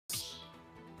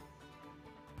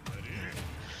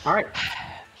All right,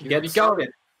 Here we get go. started.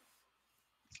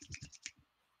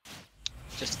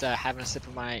 Just having a sip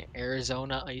of my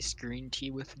Arizona iced green tea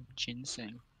with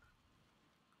ginseng.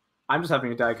 I'm just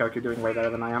having a Diet Coke. You're doing way better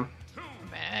than I am.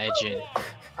 Imagine.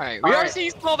 Alright, we are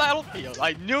seeing small battlefield.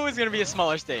 I knew it was going to be a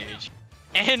smaller stage.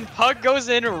 And Puck goes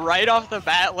in right off the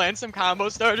bat, lands some combo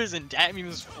starters, and DatMeme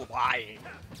is flying.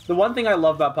 The one thing I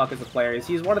love about Puck as a player is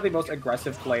he's one of the most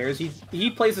aggressive players.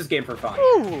 He plays this game for fun.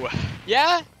 Ooh,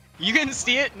 yeah, you can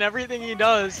see it in everything he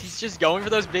does. He's just going for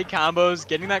those big combos,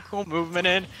 getting that cool movement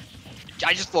in.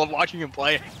 I just love watching him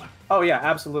play. Oh yeah,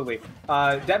 absolutely.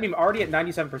 DatMeme already at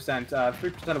 97%,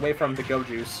 3% away from the Go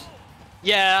Juice.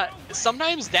 Yeah,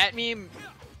 sometimes DatMeme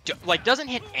doesn't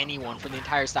hit anyone for the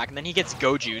entire stock, and then he gets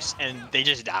Go Juice, and they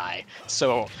just die.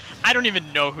 So I don't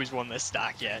even know who's won this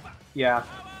stock yet. Yeah,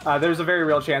 there's a very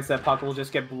real chance that Puck will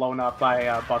just get blown up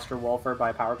by Buster Wolf or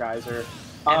by Power Geyser.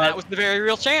 And that was the very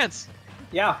real chance.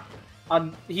 Yeah,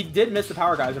 he did miss the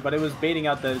Power Geyser, but it was baiting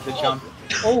out the jump.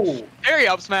 Oh! Very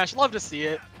up smash, love to see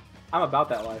it. I'm about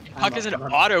that life. Puck is an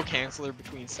auto-canceler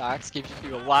between stocks, gives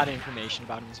you a lot of information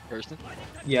about him as a person.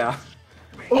 Yeah.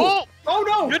 Oh! Oh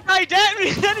no! Goodbye,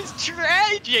 DatMeme! That is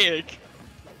tragic!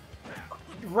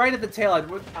 Right at the tail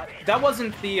end. That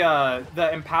wasn't the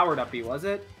empowered up B, was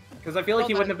it? Because I feel like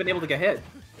he wouldn't have been able to get hit.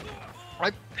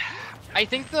 I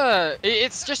think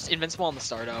it's just invincible on the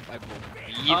startup, I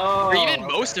believe. Oh, or even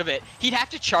most of it. He'd have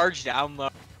to charge down though.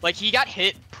 Like, he got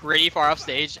hit pretty far off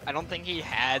stage. I don't think he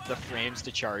had the frames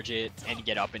to charge it and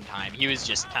get up in time. He was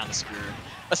just kind of screwed.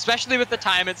 Especially with the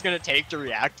time it's going to take to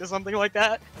react to something like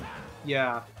that.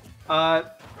 Yeah.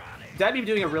 DatMeme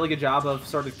doing a really good job of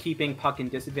sort of keeping Puck in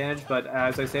disadvantage, but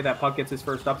as I say that, Puck gets his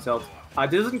first up tilt.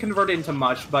 Doesn't convert it into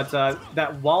much, but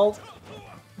that wall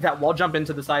jump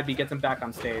into the side B gets him back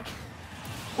on stage.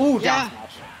 Ooh, down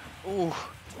smash. Ooh.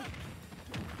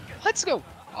 Let's go.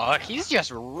 Oh, he's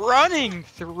just running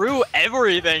through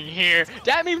everything here.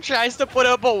 DatMeme tries to put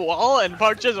up a wall, and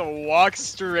Puck just walks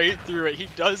straight through it. He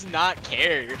does not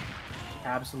care.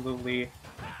 Absolutely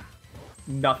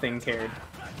nothing cared.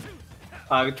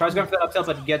 Tries going for that up tilt,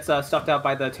 but he gets stuffed out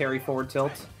by the Terry forward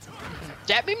tilt.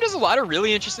 DatMeme does a lot of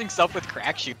really interesting stuff with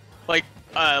crack shoot. Like,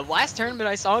 last tournament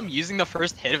I saw him using the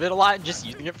first hit of it a lot and just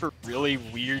using it for really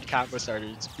weird combo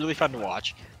starters. It's really fun to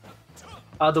watch.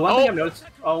 The one thing I've noticed...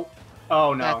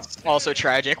 Oh, no. That's also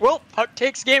tragic. Well, Puck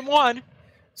takes game one.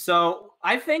 So,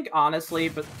 I think,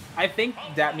 honestly, I think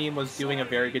DatMeme was doing a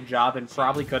very good job and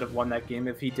probably could have won that game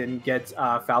if he didn't get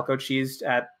Falco cheesed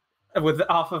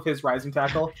off of his rising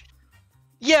tackle.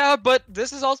 Yeah, but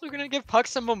this is also going to give Puck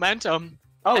some momentum.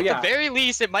 Oh, At yeah. the very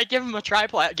least, it might give him a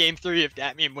triplat game 3 if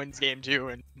DatMeme wins game 2.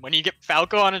 And when you get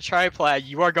Falco on a triplat,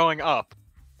 you are going up.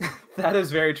 That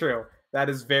is very true. That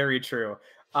is very true.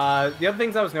 The other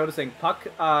things I was noticing, Puck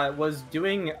was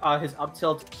doing his up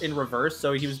tilt in reverse,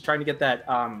 so he was trying to get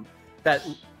that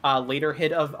later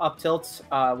hit of up tilts,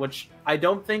 which I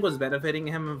don't think was benefiting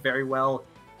him very well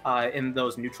in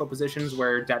those neutral positions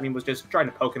where DatMeme was just trying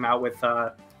to poke him out with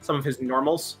some of his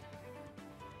normals.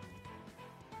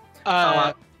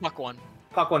 Puck won.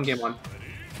 Puck won game 1.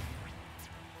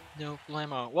 No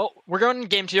blamo. Well, we're going to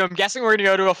game 2. I'm guessing we're going to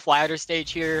go to a flatter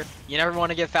stage here. You never want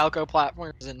to give Falco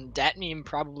platforms, and DatMeme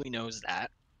probably knows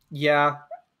that. Yeah.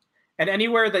 And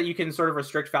anywhere that you can sort of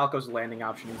restrict Falco's landing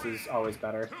options is always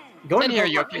better. Going here,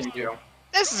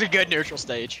 this is a good neutral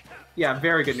stage. Yeah,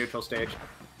 very good neutral stage.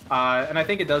 And I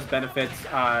think it does benefit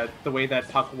the way that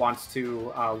Puck wants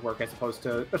to work as opposed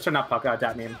to... Sorry, not Puck,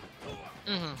 DatMeme.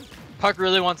 Mm-hmm. Puck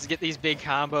really wants to get these big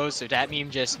combos, so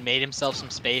DatMeme just made himself some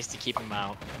space to keep him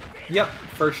out. Yep,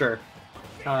 for sure.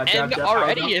 And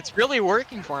already, it's really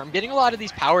working for him. Getting a lot of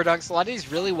these power dunks, a lot of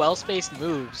these really well-spaced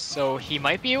moves, so he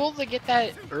might be able to get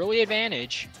that early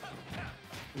advantage.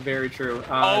 Very true.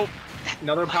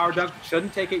 Another power dunk,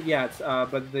 shouldn't take it yet,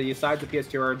 but the sides of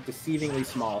PS2 are deceivingly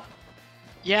small.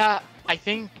 Yeah, I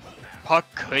think Puck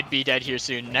could be dead here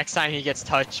soon. Next time he gets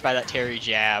touched by that Terry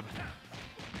jab.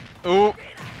 Ooh,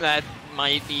 that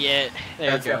might be it.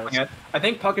 There it goes. It. I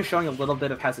think Puck is showing a little bit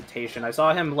of hesitation. I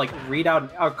saw him like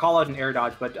call out an air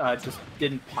dodge, but just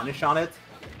didn't punish on it.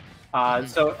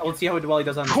 So let's see how well he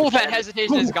does on. Cool, that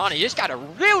hesitation is gone. He just got a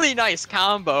really nice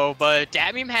combo, but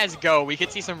DatMeme has go. We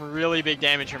could see some really big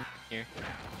damage from here.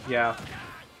 Yeah,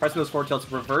 press those forward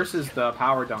tilts reverses the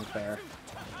power dunk there.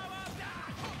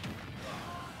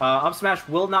 Up smash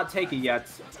will not take it yet.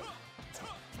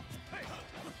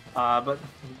 But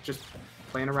just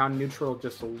playing around neutral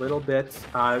just a little bit.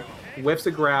 Whiffs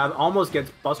a grab, almost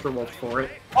gets Buster Wolf for it.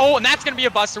 Oh, and that's going to be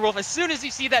a Buster Wolf. As soon as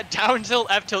you see that down tilt,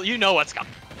 F tilt, you know what's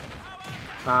coming.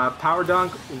 Power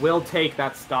dunk will take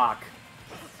that stock.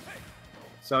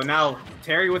 So now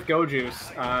Terry with Go Juice.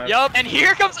 Yup, and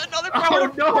here comes another power.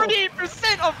 Oh, no.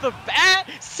 48% off the bat,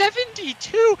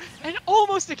 72, and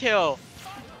almost a kill.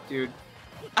 Dude.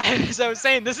 As I was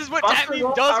saying, this is what Buster DatMeme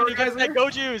Wolf does Power when he gets that Geyser. Go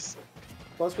Juice.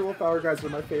 Buster Wolf Power Guys are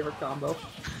my favorite combo.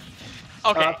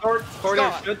 Okay. Thor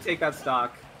should take that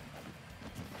stock.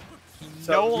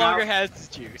 No longer has his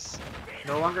juice.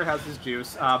 No longer has his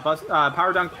juice.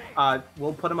 Power Dunk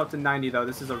will put him up to 90, though.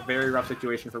 This is a very rough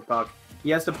situation for Puck. He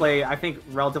has to play, I think,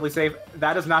 relatively safe.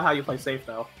 That is not how you play safe,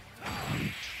 though.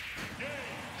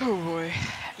 Oh, boy.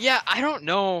 Yeah, I don't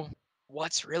know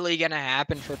what's really going to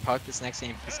happen for Puck this next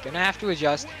game. He's going to have to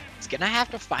adjust. He's going to have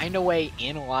to find a way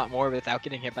in a lot more without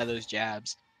getting hit by those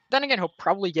jabs. Then again, he'll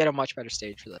probably get a much better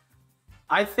stage for that.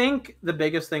 I think the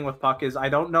biggest thing with Puck is I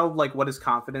don't know like what his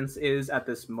confidence is at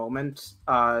this moment.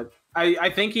 I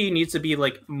think he needs to be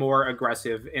like more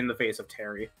aggressive in the face of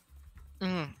Terry.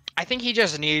 I think he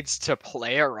just needs to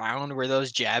play around where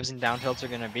those jabs and down tilts are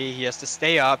going to be. He has to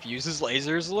stay up, use his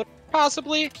lasers a little,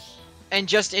 possibly, and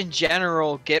just in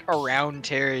general get around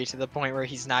Terry to the point where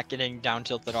he's not getting down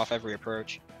tilted off every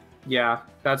approach. Yeah,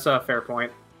 that's a fair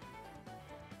point.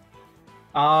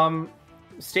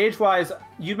 Stage-wise,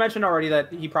 you mentioned already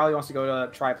that he probably wants to go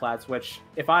to Triplats, which,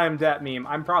 if I am DatMeme,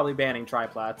 I'm probably banning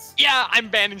Triplats. Yeah, I'm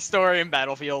banning Story and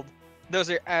Battlefield. Those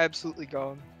are absolutely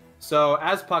gone. So,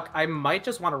 as Puck, I might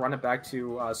just want to run it back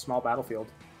to Small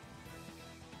Battlefield.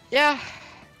 Yeah.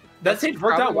 That stage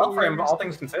worked out well for him, all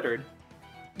things considered.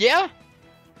 Yeah.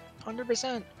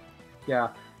 100%. Yeah.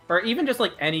 Or even just,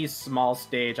 like, any small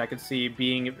stage I could see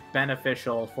being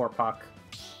beneficial for Puck.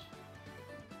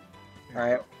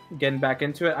 Alright. Getting back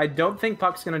into it. I don't think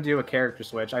Puck's going to do a character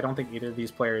switch. I don't think either of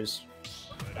these players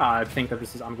think that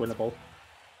this is unwinnable.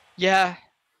 Yeah,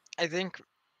 I think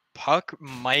Puck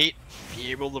might be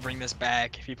able to bring this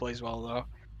back if he plays well, though.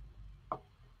 Let's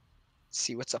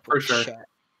see what's up with chat.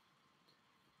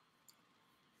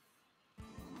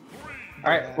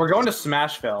 Alright, we're going to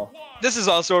Smashville. This is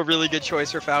also a really good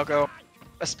choice for Falco.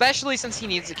 Especially since he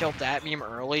needs to kill DatMeme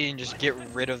early and just get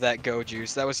rid of that Go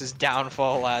Juice. That was his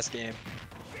downfall last game.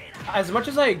 As much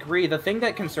as I agree, the thing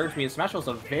that concerns me is Smashville is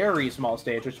a very small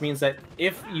stage, which means that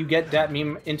if you get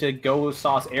DatMeme into Go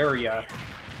Sauce area,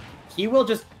 he will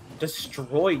just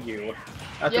destroy you.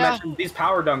 Not to mention these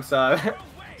power dunks.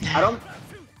 I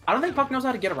don't think Puck knows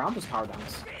how to get around those power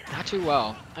dunks. Not too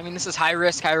well. I mean, this is high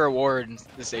risk, high reward in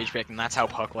the stage pick, and that's how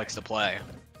Puck likes to play.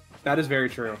 That is very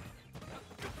true.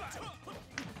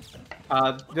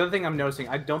 The other thing I'm noticing,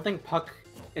 I don't think Puck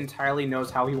entirely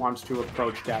knows how he wants to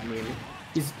approach DatMeme.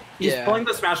 He's pulling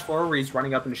the smash forward where he's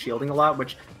running up and shielding a lot,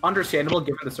 which understandable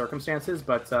given the circumstances,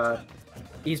 but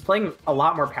he's playing a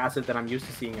lot more passive than I'm used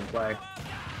to seeing him play.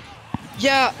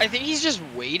 Yeah, I think he's just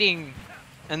waiting,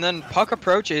 and then Puck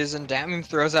approaches and DatMeme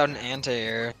throws out an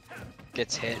anti-air,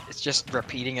 gets hit. It's just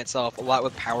repeating itself a lot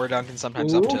with power dunk and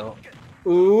sometimes up tilt.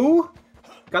 Ooh,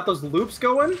 got those loops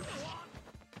going.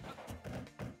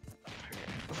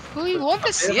 We love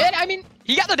to see it. I mean,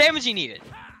 he got the damage he needed.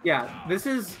 Yeah, this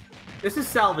is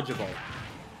salvageable.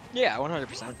 Yeah,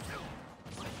 100%.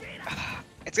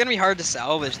 It's gonna be hard to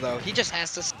salvage though. He just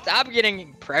has to stop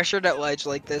getting pressured at ledge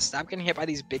like this. Stop getting hit by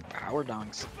these big power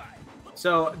dunks.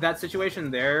 So that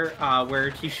situation there, where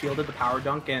he shielded the power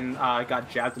dunk and got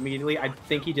jabbed immediately, I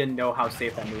think he didn't know how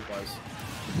safe that move was.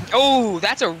 Oh,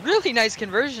 that's a really nice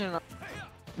conversion.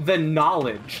 The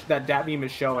knowledge that DatMeme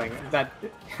is showing, that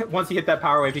once he hit that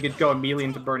power wave, he could go immediately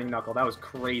into Burning Knuckle. That was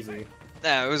crazy.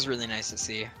 That was really nice to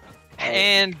see.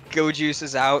 And Go Juice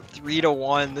is out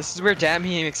 3-1. This is where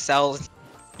DatMeme excels.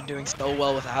 He's doing so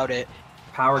well without it.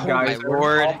 Power guys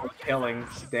are killing.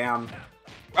 Damn.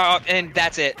 Oh, and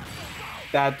that's it.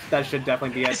 That should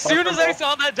definitely be it. As soon as I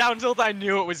saw that down tilt, I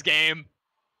knew it was game.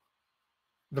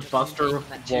 The Buster Wolf.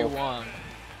 2-1.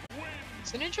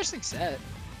 It's an interesting set.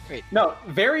 Wait. No,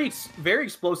 very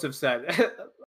explosive set.